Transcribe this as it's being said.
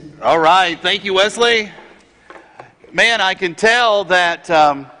All right, thank you, Wesley. Man, I can tell that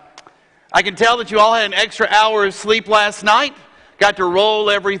you all had an extra hour of sleep last night. Got to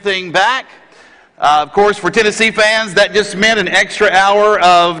roll everything back. Of course, for Tennessee fans, that just meant an extra hour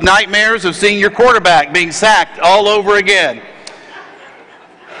of nightmares of seeing your quarterback being sacked all over again.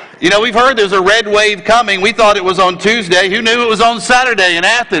 You know, we've heard there's a red wave coming. We thought it was on Tuesday. Who knew it was on Saturday in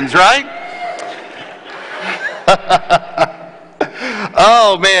Athens, right?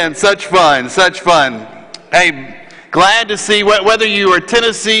 Oh, man, such fun, such fun. Hey, glad to see whether you are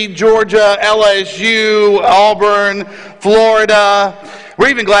Tennessee, Georgia, LSU, Auburn, Florida. We're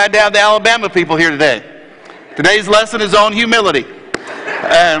even glad to have the Alabama people here today. Today's lesson is on humility.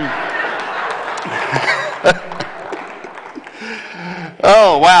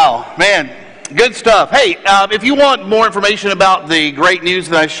 Oh, wow. Man, good stuff. Hey, if you want more information about the great news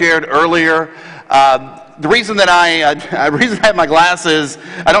that I shared earlier, the reason that I have my glasses,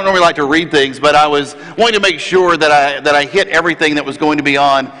 I don't normally like to read things, but I was wanting to make sure that I hit everything that was going to be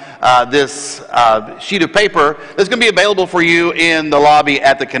on this sheet of paper that's going to be available for you in the lobby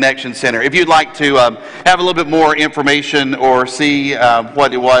at the Connection Center. If you'd like to have a little bit more information or see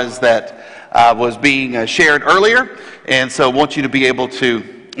what it was that was being shared earlier, and so I want you to be able to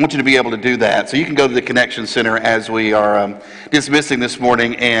do that. So you can go to the Connection Center as we are dismissing this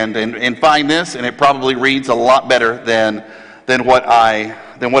morning and find this, and it probably reads a lot better than what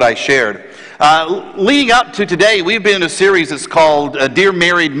I shared. Leading up to today, we've been in a series that's called Dear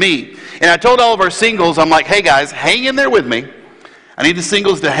Married Me. And I told all of our singles, I'm like, hey guys, hang in there with me. I need the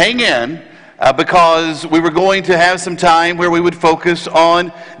singles to hang in because we were going to have some time where we would focus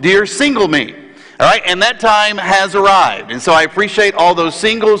on Dear Single Me. All right, and that time has arrived. And so I appreciate all those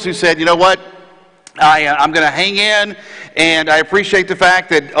singles who said, you know what, I'm going to hang in. And I appreciate the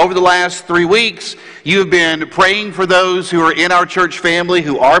fact that over the last 3 weeks, you have been praying for those who are in our church family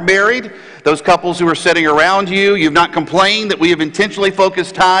who are married, those couples who are sitting around you. You've not complained that we have intentionally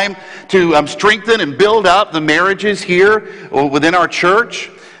focused time to strengthen and build up the marriages here within our church.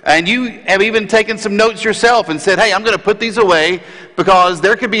 And you have even taken some notes yourself and said, hey, I'm going to put these away because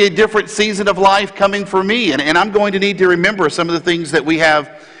there could be a different season of life coming for me. And I'm going to need to remember some of the things that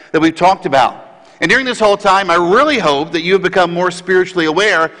we've talked about. And during this whole time, I really hope that you have become more spiritually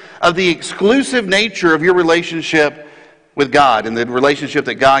aware of the exclusive nature of your relationship with God and the relationship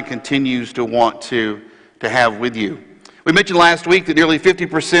that God continues to want to have with you. We mentioned last week that nearly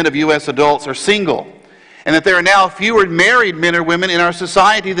 50% of U.S. adults are single, and that there are now fewer married men or women in our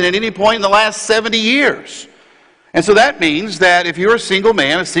society than at any point in the last 70 years. And so that means that if you're a single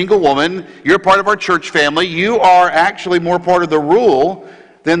man, a single woman, you're part of our church family, you are actually more part of the rule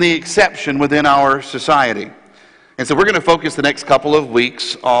than the exception within our society. And so we're going to focus the next couple of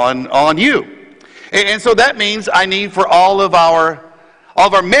weeks on you. And so that means I need for all of our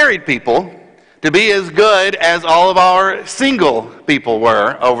married people to be as good as all of our single people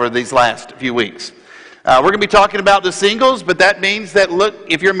were over these last few weeks. We're going to be talking about the singles, but that means that, look,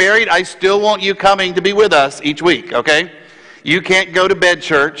 if you're married, I still want you coming to be with us each week, okay? You can't go to bed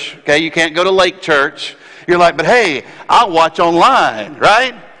church, okay? You can't go to lake church. You're like, but hey, I'll watch online,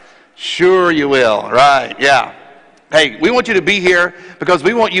 right? Sure you will, right, yeah. Hey, we want you to be here because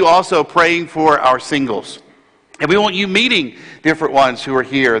we want you also praying for our singles. And we want you meeting different ones who are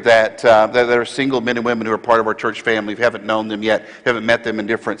here that are single men and women who are part of our church family. If you haven't known them yet, haven't met them in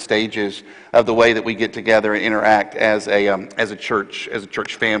different stages of the way that we get together and interact as a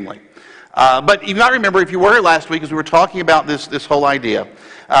church family. But you might remember, if you were here last week, as we were talking about this whole idea,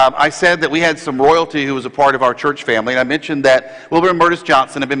 I said that we had some royalty who was a part of our church family. And I mentioned that Wilbur and Murtis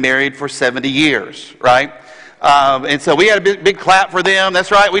Johnson have been married for 70 years, right? And so we had a big clap for them.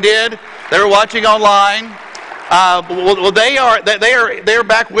 That's right, we did. They were watching online. Well, they're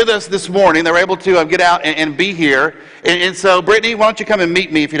back with us this morning. They were able to get out and be here. And so, Brittany, why don't you come and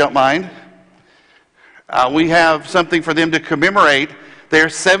meet me if you don't mind? We have something for them to commemorate their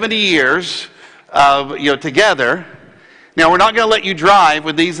 70 years together. Now, we're not going to let you drive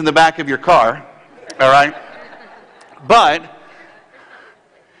with these in the back of your car, all right? But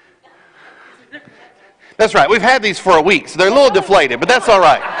that's right. We've had these for a week, so they're a little deflated, but that's all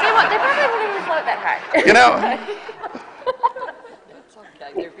right. They probably wouldn't even float that high. You know,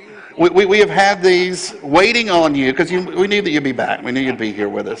 we have had these waiting on you because we knew that you'd be back. We knew you'd be here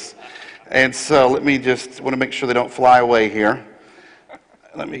with us. And so let me just want to make sure they don't fly away here.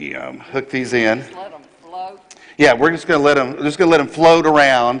 Let me hook these in. Just let them float. Yeah, we're just going to let them float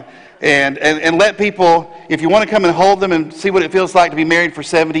around and let people, if you want to come and hold them and see what it feels like to be married for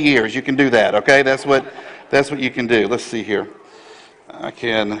 70 years, you can do that, okay? That's what you can do. Let's see here. I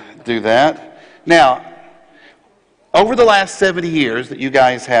can do that. Now, over the last 70 years that you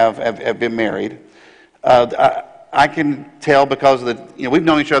guys have been married, I can tell because of we've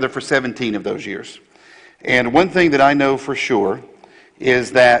known each other for 17 of those years. And one thing that I know for sure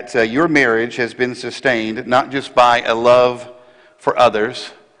is that your marriage has been sustained not just by a love for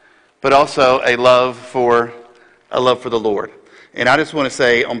others, but also a love for the Lord. And I just want to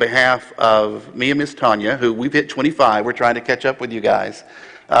say on behalf of me and Miss Tanya, who we've hit 25, we're trying to catch up with you guys.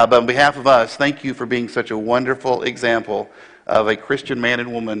 But on behalf of us, thank you for being such a wonderful example of a Christian man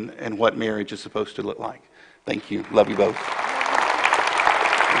and woman and what marriage is supposed to look like. Thank you. Love you both.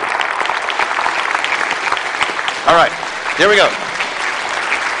 All right, there we go.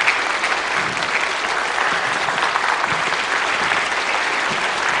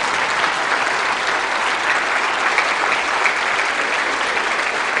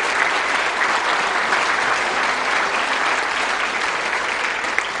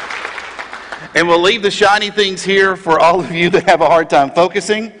 And we'll leave the shiny things here for all of you that have a hard time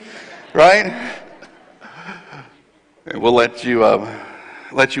focusing, right? And we'll let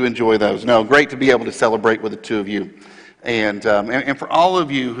you enjoy those. No, great to be able to celebrate with the two of you. And for all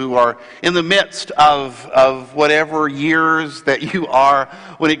of you who are in the midst of whatever years that you are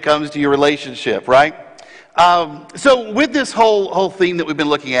when it comes to your relationship, right? So with this whole theme that we've been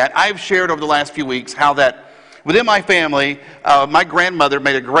looking at, I've shared over the last few weeks how that within my family, my grandmother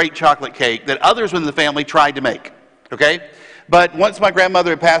made a great chocolate cake that others within the family tried to make, okay? But once my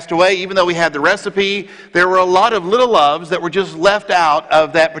grandmother had passed away, even though we had the recipe, there were a lot of little loves that were just left out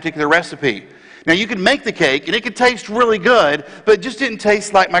of that particular recipe. Now, you could make the cake, and it could taste really good, but it just didn't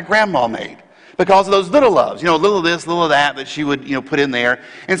taste like my grandma made because of those little loves, a little of this, a little of that she would, put in there.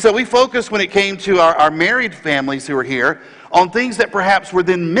 And so we focused when it came to our married families who are here on things that perhaps were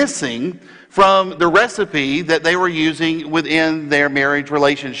then missing from the recipe that they were using within their marriage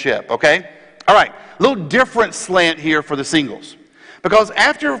relationship, okay? All right, a little different slant here for the singles. Because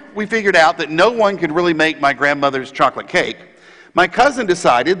after we figured out that no one could really make my grandmother's chocolate cake, my cousin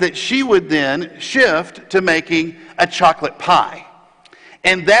decided that she would then shift to making a chocolate pie.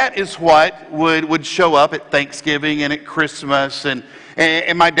 And that is what would show up at Thanksgiving and at Christmas. And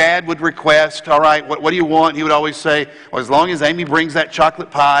my dad would request, all right, what do you want? He would always say, well, as long as Amy brings that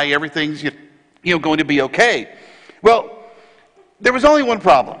chocolate pie, everything's going to be okay. Well, there was only one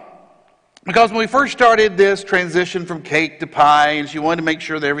problem. Because when we first started this transition from cake to pie, and she wanted to make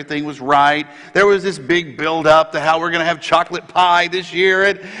sure that everything was right, there was this big build-up to how we're going to have chocolate pie this year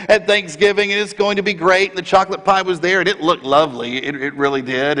at Thanksgiving, and it's going to be great. And the chocolate pie was there, and it looked lovely. It really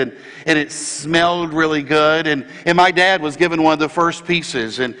did, and it smelled really good. And my dad was given one of the first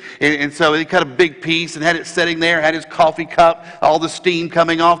pieces, and so he cut a big piece and had it sitting there, had his coffee cup, all the steam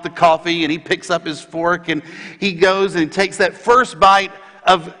coming off the coffee, and he picks up his fork, and he goes and takes that first bite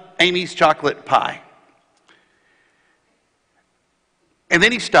of Amy's chocolate pie. And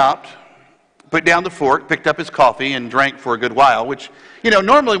then he stopped, put down the fork, picked up his coffee, and drank for a good while, which,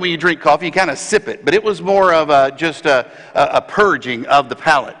 normally when you drink coffee, you kind of sip it, but it was more of just a purging of the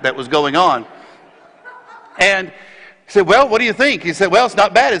palate that was going on. And he said, well, what do you think? He said, well, it's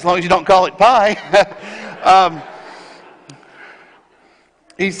not bad as long as you don't call it pie.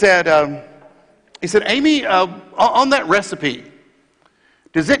 He said, Amy, on that recipe,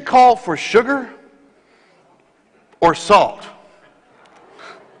 does it call for sugar or salt?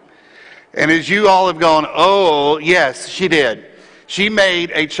 And as you all have gone, oh, yes, she did. She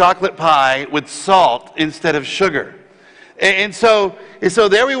made a chocolate pie with salt instead of sugar. And so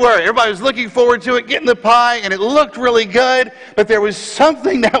there we were. Everybody was looking forward to it, getting the pie, and it looked really good, but there was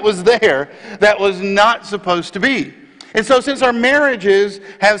something that was there that was not supposed to be. And so since our marriages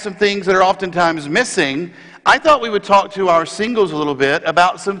have some things that are oftentimes missing, I thought we would talk to our singles a little bit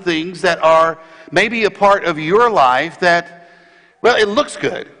about some things that are maybe a part of your life that, well, it looks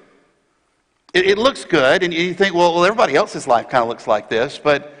good. It looks good, and you think, well, everybody else's life kind of looks like this,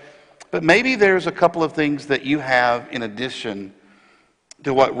 but maybe there's a couple of things that you have in addition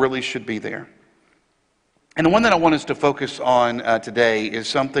to what really should be there. And the one that I want us to focus on today is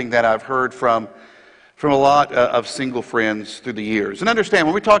something that I've heard from a lot of single friends through the years. And understand,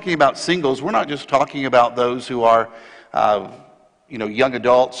 when we're talking about singles, we're not just talking about those who are, young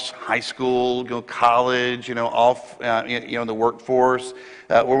adults, high school, college, off, in the workforce.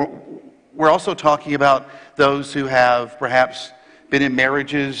 We're also talking about those who have perhaps been in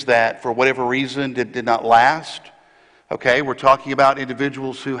marriages that, for whatever reason, did not last. Okay, we're talking about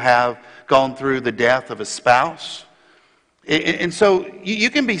individuals who have gone through the death of a spouse. And so you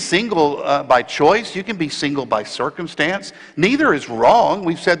can be single by choice. You can be single by circumstance. Neither is wrong.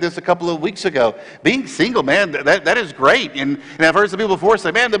 We've said this a couple of weeks ago. Being single, man, that is great. And I've heard some people before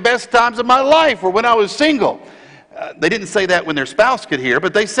say, man, the best times of my life were when I was single. They didn't say that when their spouse could hear,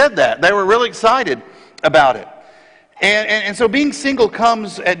 but they said that. They were really excited about it. And so being single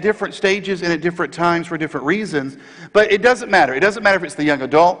comes at different stages and at different times for different reasons, but it doesn't matter. It doesn't matter if it's the young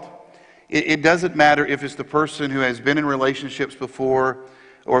adult. It doesn't matter if it's the person who has been in relationships before,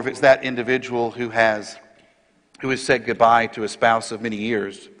 or if it's that individual who has said goodbye to a spouse of many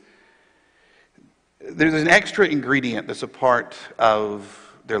years. There's an extra ingredient that's a part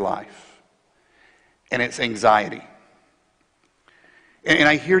of their life, and it's anxiety. And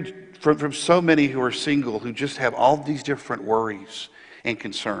I hear from so many who are single who just have all these different worries and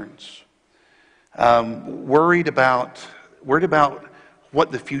concerns. Worried about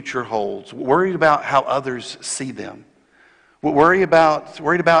what the future holds. Worried about how others see them. Worried about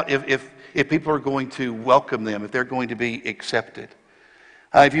if people are going to welcome them, if they're going to be accepted.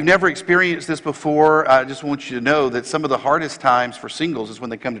 If you've never experienced this before, I just want you to know that some of the hardest times for singles is when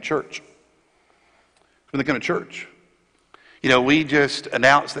they come to church. When they come to church. You know, we just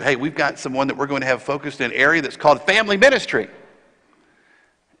announced that, hey, we've got someone that we're going to have focused in an area that's called family ministry.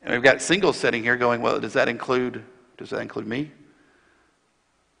 And we've got singles sitting here going, well, does that include me?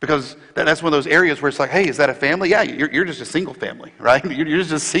 Because that's one of those areas where it's like, hey, is that a family? Yeah, you're just a single family, right? You're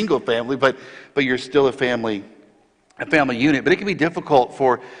just a single family, but you're still a family unit. But it can be difficult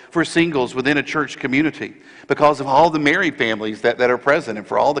for singles within a church community because of all the married families that are present and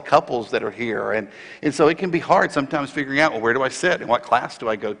for all the couples that are here. And so it can be hard sometimes figuring out, well, where do I sit and what class do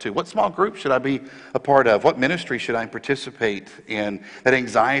I go to? What small group should I be a part of? What ministry should I participate in? That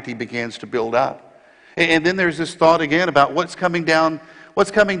anxiety begins to build up. And then there's this thought again about what's coming down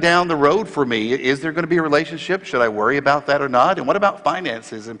the road for me. Is there going to be a relationship? Should I worry about that or not? And what about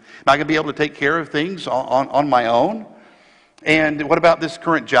finances? Am I going to be able to take care of things on my own? And what about this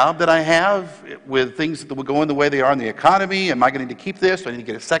current job that I have with things that will go in the way they are in the economy? Am I going to need to keep this? Do I need to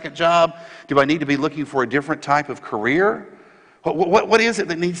get a second job? Do I need to be looking for a different type of career? What is it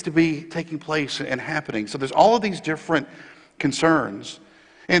that needs to be taking place and happening? So there's all of these different concerns.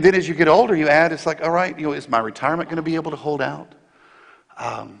 And then as you get older, you add, it's like, all right, is my retirement going to be able to hold out?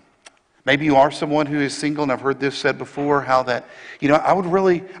 Maybe you are someone who is single, and I've heard this said before, how that, I would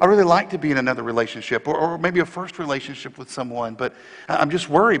really like to be in another relationship, or maybe a first relationship with someone, but I'm just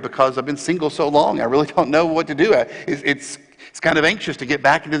worried because I've been single so long. I really don't know what to do. It's kind of anxious to get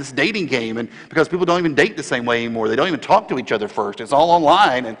back into this dating game, and because people don't even date the same way anymore. They don't even talk to each other first. It's all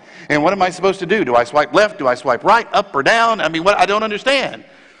online, and what am I supposed to do? Do I swipe left? Do I swipe right? Up or down? I mean, I don't understand.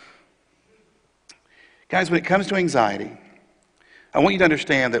 Guys, when it comes to anxiety, I want you to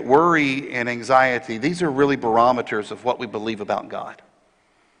understand that worry and anxiety, these are really barometers of what we believe about God.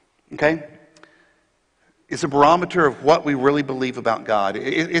 Okay? It's a barometer of what we really believe about God.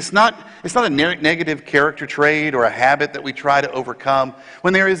 It's not a negative character trait or a habit that we try to overcome.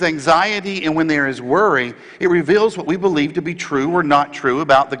 When there is anxiety and when there is worry, it reveals what we believe to be true or not true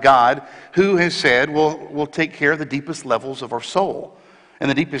about the God who has said will take care of the deepest levels of our soul and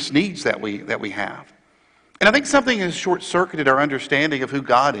the deepest needs that we have. And I think something has short-circuited our understanding of who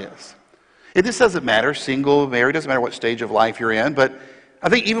God is. This doesn't matter, single, married, doesn't matter what stage of life you're in, but I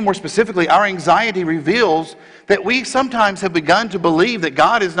think even more specifically, our anxiety reveals that we sometimes have begun to believe that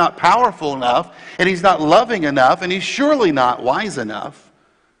God is not powerful enough, and He's not loving enough, and He's surely not wise enough.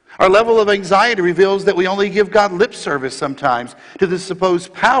 Our level of anxiety reveals that we only give God lip service sometimes to the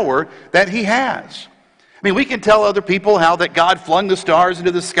supposed power that He has. I mean, we can tell other people how that God flung the stars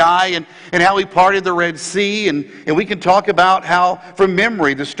into the sky and how He parted the Red Sea. And we can talk about how, from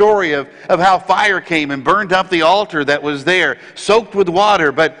memory, the story of how fire came and burned up the altar that was there, soaked with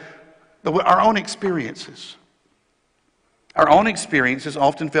water. But our own experiences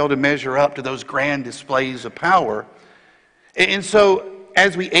often fail to measure up to those grand displays of power. And so,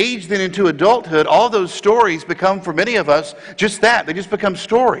 as we age then into adulthood, all those stories become, for many of us, just that. They just become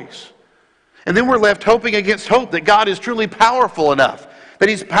stories. And then we're left hoping against hope that God is truly powerful enough. That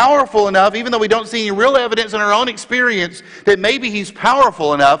He's powerful enough, even though we don't see any real evidence in our own experience, that maybe He's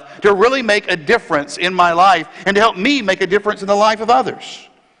powerful enough to really make a difference in my life and to help me make a difference in the life of others.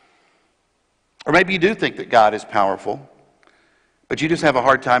 Or maybe you do think that God is powerful, but you just have a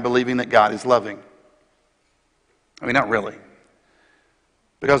hard time believing that God is loving. I mean, not really.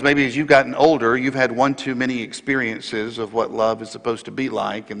 Because maybe as you've gotten older, you've had one too many experiences of what love is supposed to be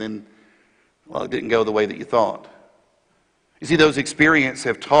like, and then it didn't go the way that you thought. You see, those experiences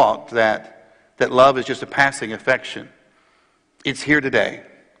have taught that love is just a passing affection. It's here today.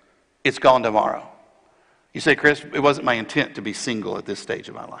 It's gone tomorrow. You say, Chris, it wasn't my intent to be single at this stage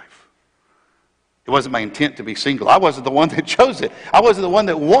of my life. It wasn't my intent to be single. I wasn't the one that chose it. I wasn't the one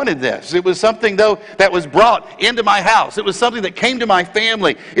that wanted this. It was something, though, that was brought into my house. It was something that came to my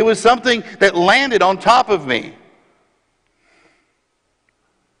family. It was something that landed on top of me.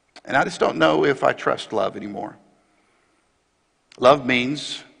 And I just don't know if I trust love anymore. Love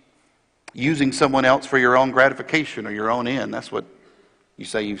means using someone else for your own gratification or your own end. That's what you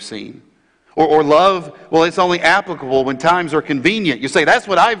say you've seen. Or love, well, it's only applicable when times are convenient. You say, that's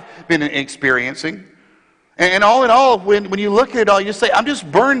what I've been experiencing. And all in all, when you look at it all, you say, I'm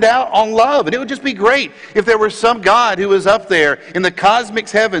just burned out on love. And it would just be great if there was some God who was up there in the cosmic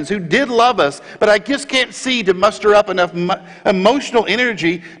heavens who did love us, but I just can't see to muster up enough emotional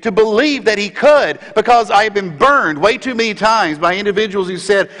energy to believe that he could, because I have been burned way too many times by individuals who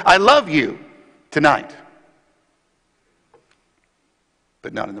said, I love you tonight,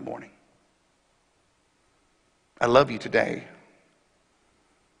 but not in the morning. I love you today,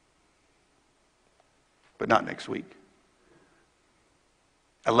 but not next week.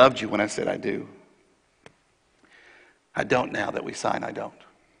 I loved you when I said I do. I don't now that we sign I don't.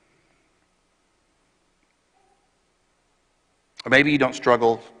 Or maybe you don't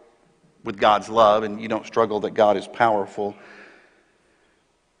struggle with God's love and you don't struggle that God is powerful.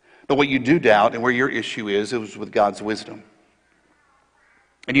 But what you do doubt and where your issue is with God's wisdom.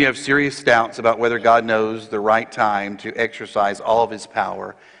 And you have serious doubts about whether God knows the right time to exercise all of his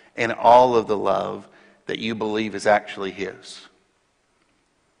power and all of the love that you believe is actually his.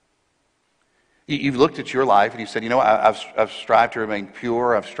 You've looked at your life and you said, I've strived to remain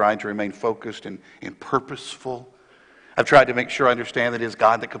pure. I've strived to remain focused and purposeful. I've tried to make sure I understand that it is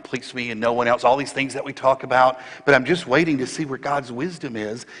God that completes me and no one else. All these things that we talk about. But I'm just waiting to see where God's wisdom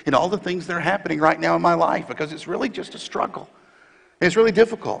is in all the things that are happening right now in my life, because it's really just a struggle. And it's really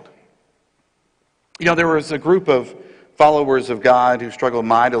difficult. There was a group of followers of God who struggled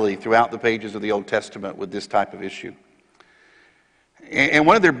mightily throughout the pages of the Old Testament with this type of issue. And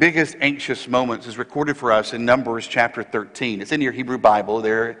one of their biggest anxious moments is recorded for us in Numbers chapter 13. It's in your Hebrew Bible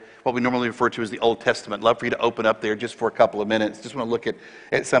there, what we normally refer to as the Old Testament. I'd love for you to open up there just for a couple of minutes. Just want to look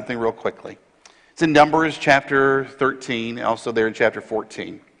at something real quickly. It's in Numbers chapter 13, also there in chapter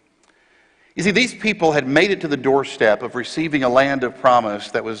 14. You see, these people had made it to the doorstep of receiving a land of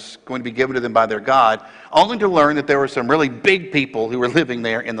promise that was going to be given to them by their God, only to learn that there were some really big people who were living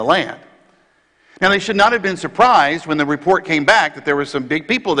there in the land. Now, they should not have been surprised when the report came back that there were some big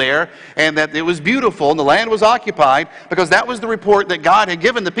people there and that it was beautiful and the land was occupied, because that was the report that God had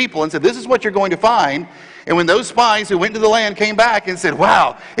given the people and said, this is what you're going to find. And when those spies who went to the land came back and said,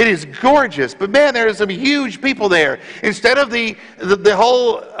 wow, it is gorgeous, but man, there are some huge people there. Instead of the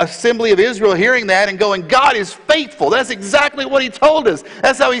whole assembly of Israel hearing that and going, God is faithful. That's exactly what he told us.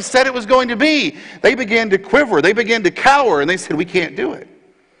 That's how he said it was going to be. They began to quiver. They began to cower, and they said, we can't do it.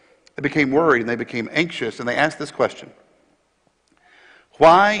 They became worried and they became anxious, and they asked this question: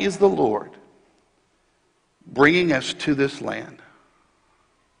 why is the Lord bringing us to this land?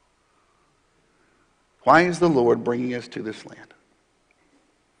 Why is the Lord bringing us to this land?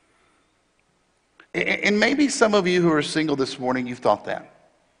 And maybe some of you who are single this morning, you've thought that.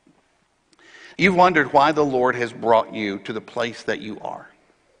 You've wondered why the Lord has brought you to the place that you are.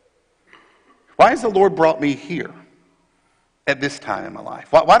 Why has the Lord brought me here at this time in my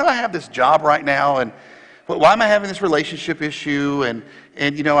life? Why do I have this job right now? And why am I having this relationship issue? And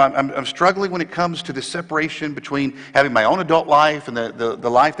I'm struggling when it comes to the separation between having my own adult life and the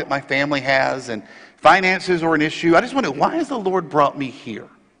life that my family has, and finances are an issue. I just wonder, why has the Lord brought me here?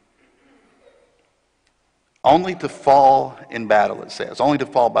 Only to fall in battle, it says. Only to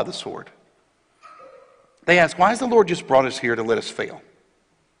fall by the sword. They ask, why has the Lord just brought us here to let us fail?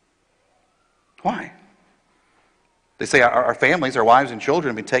 Why? They say our families, our wives and children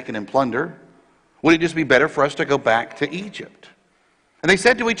have been taken in plunder. Would it just be better for us to go back to Egypt? And they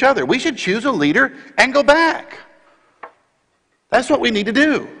said to each other, we should choose a leader and go back. That's what we need to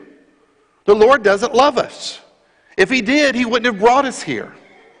do. The Lord doesn't love us. If he did, he wouldn't have brought us here.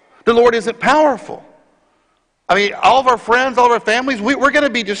 The Lord isn't powerful. I mean, all of our friends, all of our families, we're going to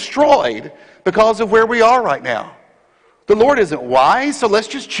be destroyed because of where we are right now. The Lord isn't wise, so let's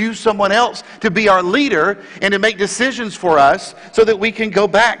just choose someone else to be our leader and to make decisions for us so that we can go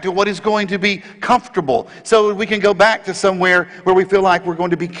back to what is going to be comfortable, so we can go back to somewhere where we feel like we're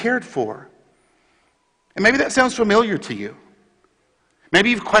going to be cared for. And maybe that sounds familiar to you. Maybe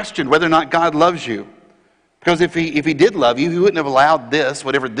you've questioned whether or not God loves you. Because if he did love you, he wouldn't have allowed this,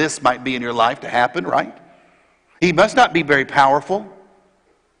 whatever this might be in your life, to happen, right? He must not be very powerful.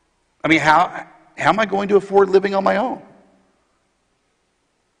 I mean, how am I going to afford living on my own?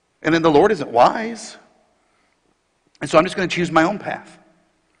 And then the Lord isn't wise. And so I'm just going to choose my own path.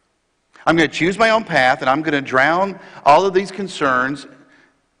 I'm going to choose my own path, and I'm going to drown all of these concerns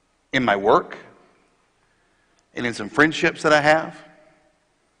in my work, and in some friendships that I have,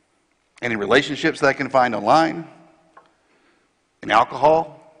 and in relationships that I can find online, in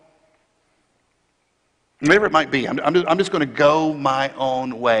alcohol, Whatever it might be, I'm just going to go my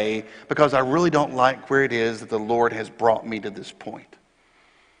own way because I really don't like where it is that the Lord has brought me to this point.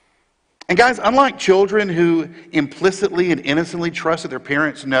 And guys, unlike children who implicitly and innocently trust that their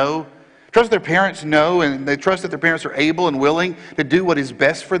parents know, and they trust that their parents are able and willing to do what is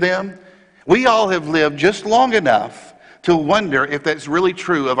best for them, we all have lived just long enough to wonder if that's really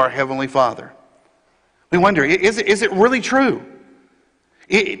true of our Heavenly Father. We wonder, is it really true?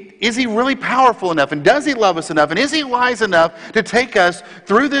 Is He really powerful enough? And does He love us enough? And is He wise enough to take us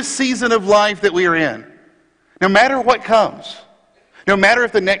through this season of life that we are in? No matter what comes. No matter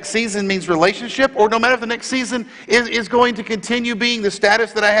if the next season means relationship, or no matter if the next season is going to continue being the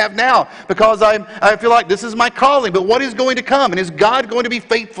status that I have now, because I feel like this is my calling. But what is going to come? And is God going to be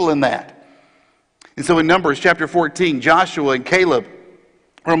faithful in that? And so in Numbers chapter 14, Joshua and Caleb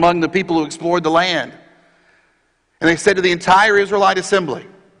were among the people who explored the land. And they said to the entire Israelite assembly,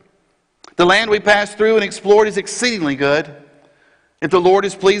 "The land we passed through and explored is exceedingly good. If the Lord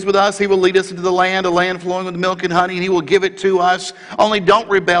is pleased with us, He will lead us into the land, a land flowing with milk and honey, and He will give it to us. Only don't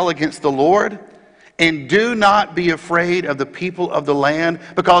rebel against the Lord, and do not be afraid of the people of the land,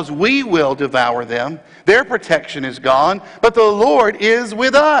 because we will devour them. Their protection is gone, but the Lord is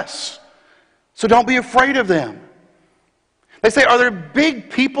with us. So don't be afraid of them." They say, are there big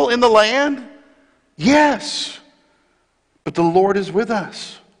people in the land? Yes, but the Lord is with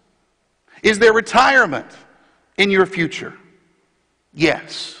us. Is there retirement in your future?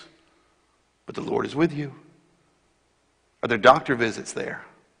 Yes, but the Lord is with you. Are there doctor visits there?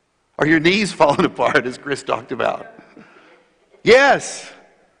 Are your knees falling apart, as Chris talked about? Yes.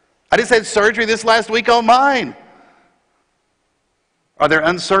 I just had surgery this last week on mine. Are there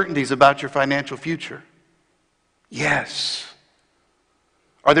uncertainties about your financial future? Yes.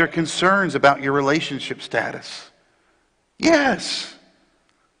 Are there concerns about your relationship status? Yes.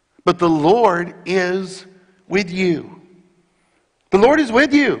 But the Lord is with you. The Lord is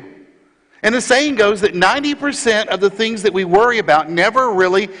with you. And the saying goes that 90% of the things that we worry about never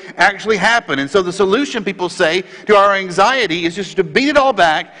really actually happen. And so the solution, people say, to our anxiety is just to beat it all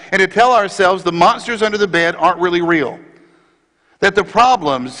back and to tell ourselves the monsters under the bed aren't really real. That the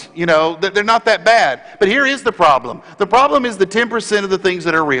problems, that they're not that bad. But here is the problem. The problem is the 10% of the things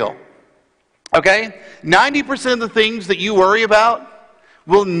that are real. Okay? 90% of the things that you worry about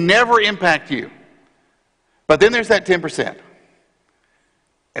will never impact you. But then there's that 10%.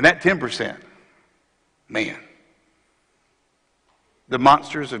 And that 10%, man, the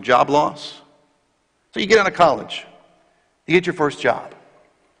monsters of job loss. So you get out of college, you get your first job.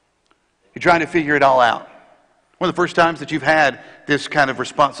 You're trying to figure it all out. One of the first times that you've had this kind of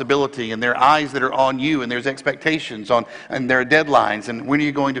responsibility, and there are eyes that are on you, and there's expectations and there are deadlines, and when are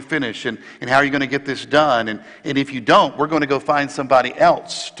you going to finish, and how are you going to get this done, and if you don't, we're going to go find somebody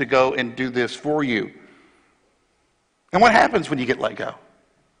else to go and do this for you. And what happens when you get let go?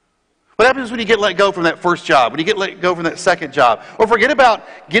 What happens when you get let go from that first job, when you get let go from that second job? Or forget about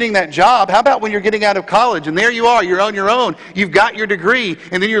getting that job. How about when you're getting out of college and there you are, you're on your own, you've got your degree,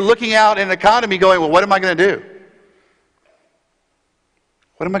 and then you're looking out in an economy going, well, what am I going to do?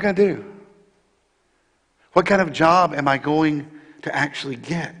 What am I going to do? What kind of job am I going to actually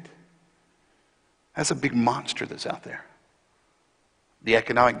get? That's a big monster that's out there. The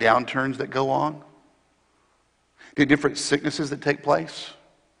economic downturns that go on, the different sicknesses that take place.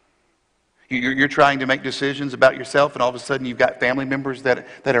 You're trying to make decisions about yourself, and all of a sudden you've got family members that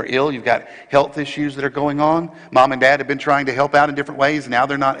are ill. You've got health issues that are going on. Mom and dad have been trying to help out in different ways. Now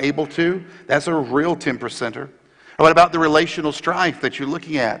they're not able to. That's a real 10%er. Or what about the relational strife that you're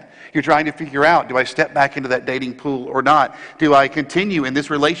looking at? You're trying to figure out, do I step back into that dating pool or not? Do I continue in this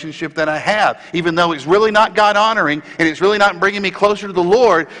relationship that I have, even though it's really not God-honoring, and it's really not bringing me closer to the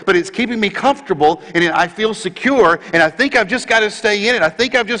Lord, but it's keeping me comfortable, and I feel secure, and I think I've just got to stay in it. I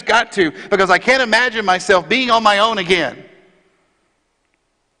think I've just got to, because I can't imagine myself being on my own again.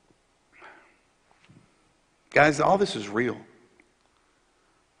 Guys, all this is real.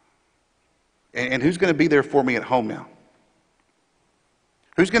 And who's going to be there for me at home now?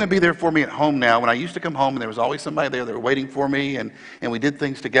 Who's going to be there for me at home now when I used to come home and there was always somebody there that were waiting for me, and we did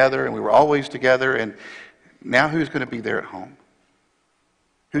things together and we were always together, and now who's going to be there at home?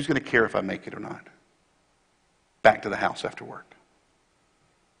 Who's going to care if I make it or not? Back to the house after work.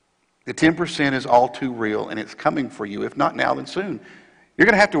 The 10% is all too real, and it's coming for you. If not now, then soon. You're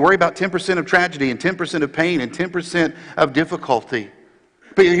going to have to worry about 10% of tragedy and 10% of pain and 10% of difficulty.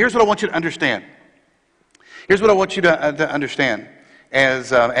 But here's what I want you to understand. Here's what I want you to understand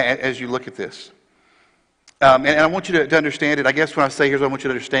as you look at this. And I want you to understand it. I guess when I say here's what I want you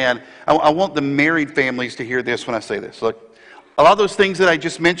to understand, I want the married families to hear this when I say this. Look, A lot of those things that I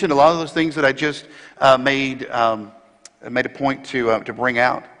just mentioned, a lot of those things that I just made a point to bring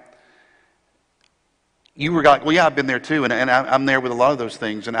out, you were like, well, yeah, I've been there too, and I'm there with a lot of those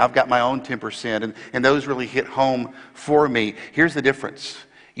things, and I've got my own 10%, and those really hit home for me. Here's the difference.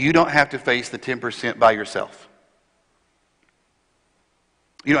 You don't have to face the 10% by yourself.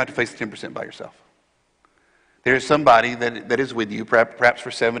 You don't have to face the 10% by yourself. There is somebody that is with you, perhaps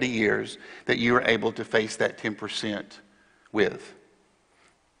for 70 years, that you are able to face that 10% with.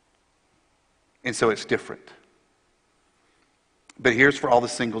 And so it's different. But here's for all the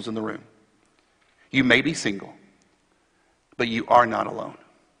singles in the room. You may be single, but you are not alone.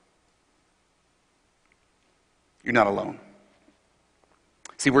 You're not alone.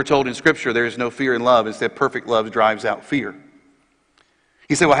 See, we're told in Scripture there is no fear in love. Instead, perfect love drives out fear.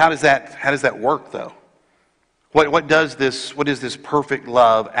 You say, well, how does that work, though? What does this perfect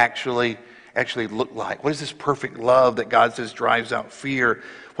love actually look like? What is this perfect love that God says drives out fear?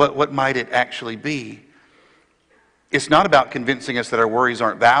 What might it actually be? It's not about convincing us that our worries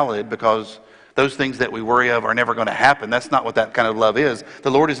aren't valid, because those things that we worry of are never going to happen. That's not what that kind of love is.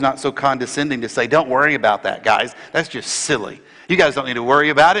 The Lord is not so condescending to say, don't worry about that, guys. That's just silly. You guys don't need to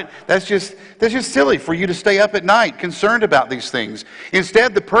worry about it. That's just silly for you to stay up at night concerned about these things.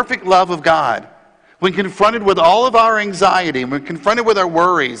 Instead, the perfect love of God, when confronted with all of our anxiety, and when confronted with our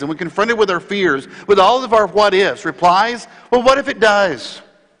worries, and when confronted with our fears, with all of our what-ifs, replies, well, what if it does?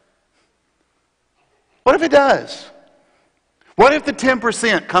 What if it does? What if the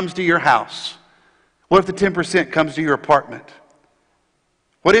 10% comes to your house? What if the 10% comes to your apartment?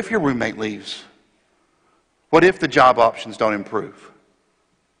 What if your roommate leaves? What if the job options don't improve?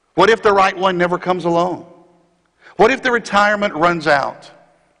 What if the right one never comes along? What if the retirement runs out?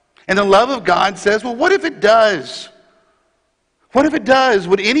 And the love of God says, well, what if it does? What if it does?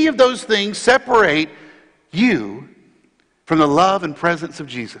 Would any of those things separate you from the love and presence of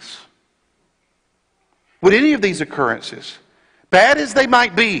Jesus? Would any of these occurrences, bad as they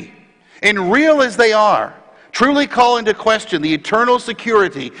might be, and real as they are, truly call into question the eternal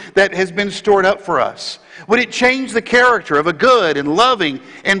security that has been stored up for us? Would it change the character of a good and loving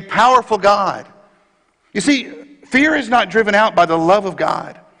and powerful God? You see, fear is not driven out by the love of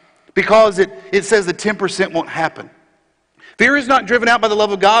God, because it says the 10% won't happen. Fear is not driven out by the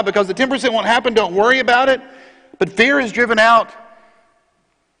love of God because the 10% won't happen, don't worry about it. But fear is driven out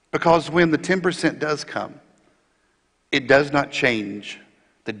because when the 10% does come, it does not change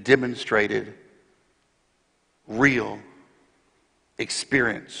the demonstrated, real,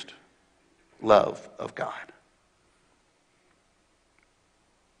 experienced love of God.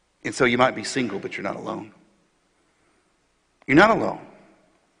 And so you might be single, but you're not alone. You're not alone.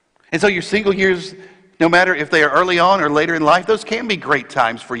 And so your single years, no matter if they are early on or later in life, those can be great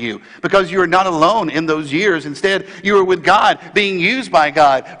times for you, because you are not alone in those years. Instead, you are with God, being used by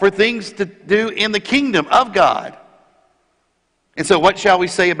God for things to do in the kingdom of God. And so what shall we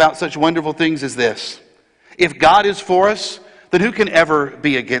say about such wonderful things as this? If God is for us, then who can ever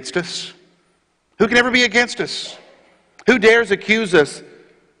be against us? Who can ever be against us? Who dares accuse us?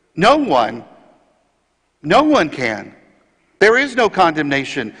 No one. No one can. There is no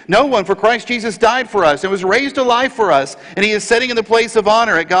condemnation. No one, for Christ Jesus died for us and was raised to life for us, and He is sitting in the place of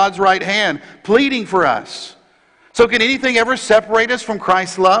honor at God's right hand, pleading for us. So can anything ever separate us from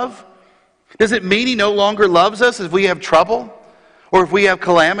Christ's love? Does it mean He no longer loves us if we have trouble, or if we have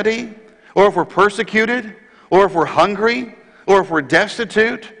calamity, or if we're persecuted, or if we're hungry, or if we're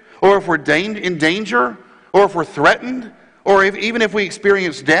destitute, or if we're in danger, or if we're threatened, or even if we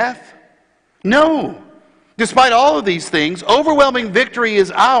experience death? No. Despite all of these things, overwhelming victory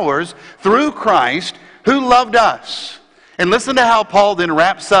is ours through Christ who loved us. And listen to how Paul then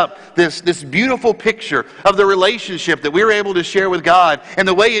wraps up this beautiful picture of the relationship that we're able to share with God and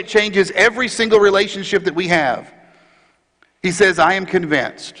the way it changes every single relationship that we have. He says, I am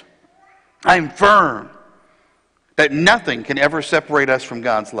convinced, I am firm that nothing can ever separate us from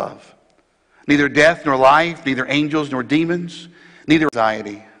God's love. Neither death nor life, neither angels nor demons, neither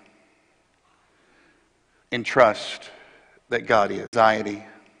anxiety. And trust that God is. Anxiety.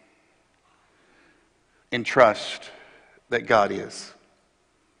 And trust that God is.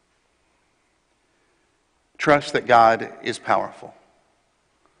 Trust that God is powerful.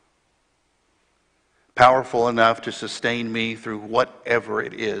 Powerful enough to sustain me through whatever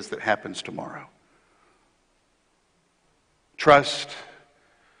it is that happens tomorrow. Trust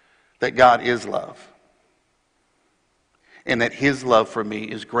that God is love. And that His love for me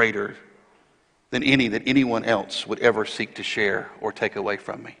is greater than any that anyone else would ever seek to share or take away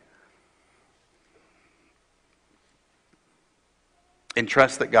from me. And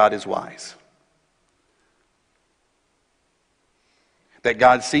trust that God is wise. that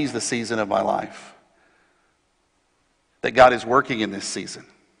God sees the season of my life, that God is working in this season,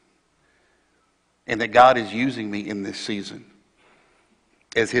 and that God is using me in this season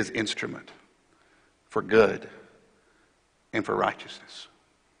as his instrument for good and for righteousness.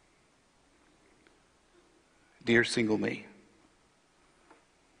 Dear single me,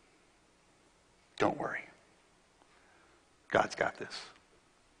 don't worry. God's got this,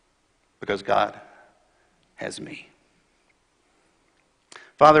 because God has me.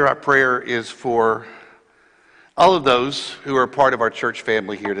 Father, our prayer is for all of those who are part of our church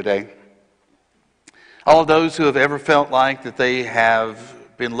family here today. All of those who have ever felt like that they have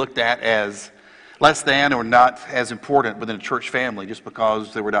been looked at as less than or not as important within a church family just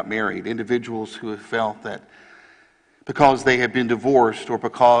because they were not married. Individuals who have felt that because they have been divorced or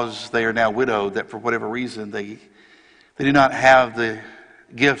because they are now widowed, that for whatever reason they do not have the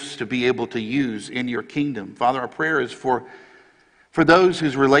gifts to be able to use in your kingdom. Father, our prayer is for those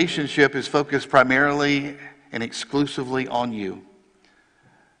whose relationship is focused primarily and exclusively on you.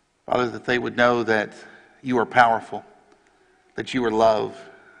 Father, that they would know that you are powerful, that you are love,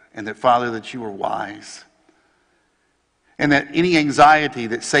 and that, Father, that you are wise. And that any anxiety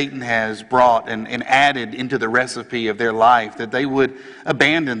that Satan has brought and added into the recipe of their life, that they would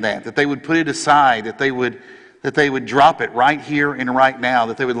abandon that they would put it aside, that they would drop it right here and right now,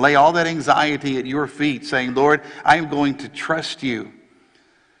 that they would lay all that anxiety at your feet, saying, Lord, I am going to trust you.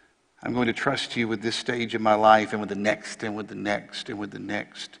 I'm going to trust you with this stage of my life and with the next and with the next and with the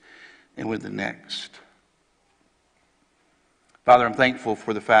next and with the next. Father, I'm thankful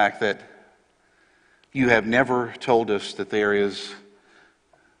for the fact that you have never told us that there is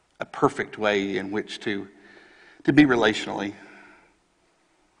a perfect way in which to be relationally.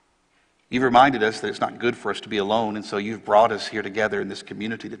 You've reminded us that it's not good for us to be alone, and so you've brought us here together in this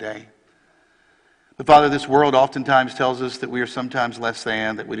community today. But Father, this world oftentimes tells us that we are sometimes less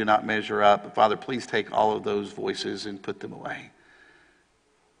than, that we do not measure up. But Father, please take all of those voices and put them away.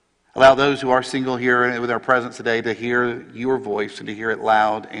 Allow those who are single here with our presence today to hear your voice and to hear it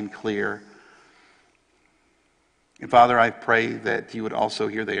loud and clear. And Father, I pray that you would also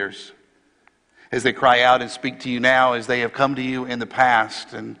hear theirs as they cry out and speak to you now, as they have come to you in the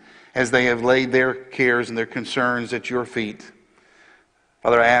past, and as they have laid their cares and their concerns at your feet.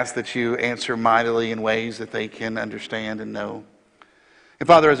 Father, I ask that you answer mightily in ways that they can understand and know. And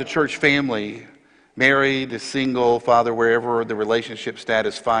Father, as a church family, married, single, Father, wherever the relationship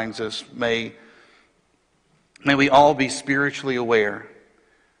status finds us, may we all be spiritually aware.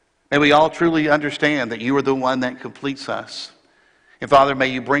 May we all truly understand that you are the one that completes us. And Father, may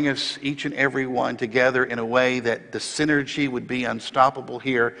you bring us each and every one together in a way that the synergy would be unstoppable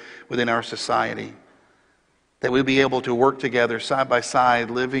here within our society. That we'll be able to work together side by side,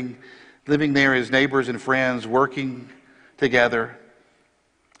 living there as neighbors and friends, working together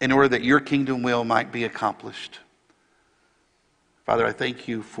in order that your kingdom will might be accomplished. Father, I thank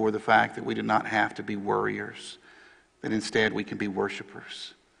you for the fact that we do not have to be worriers, that instead we can be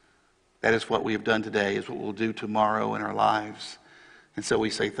worshipers. That is what we have done today, is what we'll do tomorrow in our lives. And so we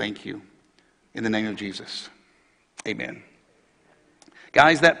say thank you. In the name of Jesus, amen.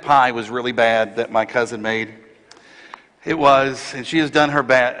 Guys, that pie was really bad that my cousin made. It was, and she has done her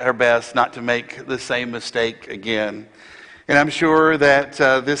best not to make the same mistake again. And I'm sure that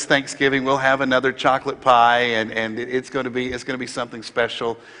this Thanksgiving we'll have another chocolate pie, and it's going to be something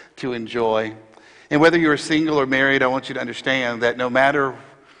special to enjoy. And whether you're single or married, I want you to understand that no matter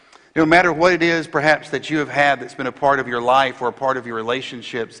what it is perhaps that you have had that's been a part of your life or a part of your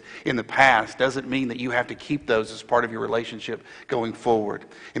relationships in the past, doesn't mean that you have to keep those as part of your relationship going forward.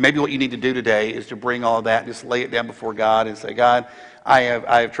 And maybe what you need to do today is to bring all of that, just lay it down before God and say, God, I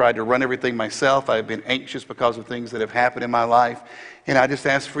have tried to run everything myself. I've been anxious because of things that have happened in my life. And I just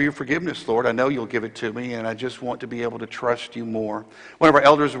ask for your forgiveness, Lord. I know you'll give it to me, and I just want to be able to trust you more. One of our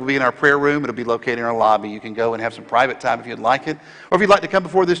elders will be in our prayer room. It'll be located in our lobby. You can go and have some private time if you'd like it. Or if you'd like to come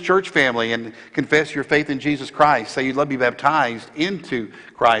before this church family and confess your faith in Jesus Christ, say you'd love to be baptized into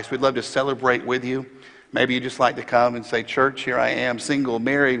Christ, we'd love to celebrate with you. Maybe you'd just like to come and say, church, here I am, single,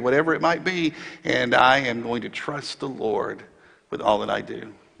 married, whatever it might be, and I am going to trust the Lord with all that I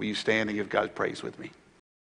do. Will you stand and give God praise with me?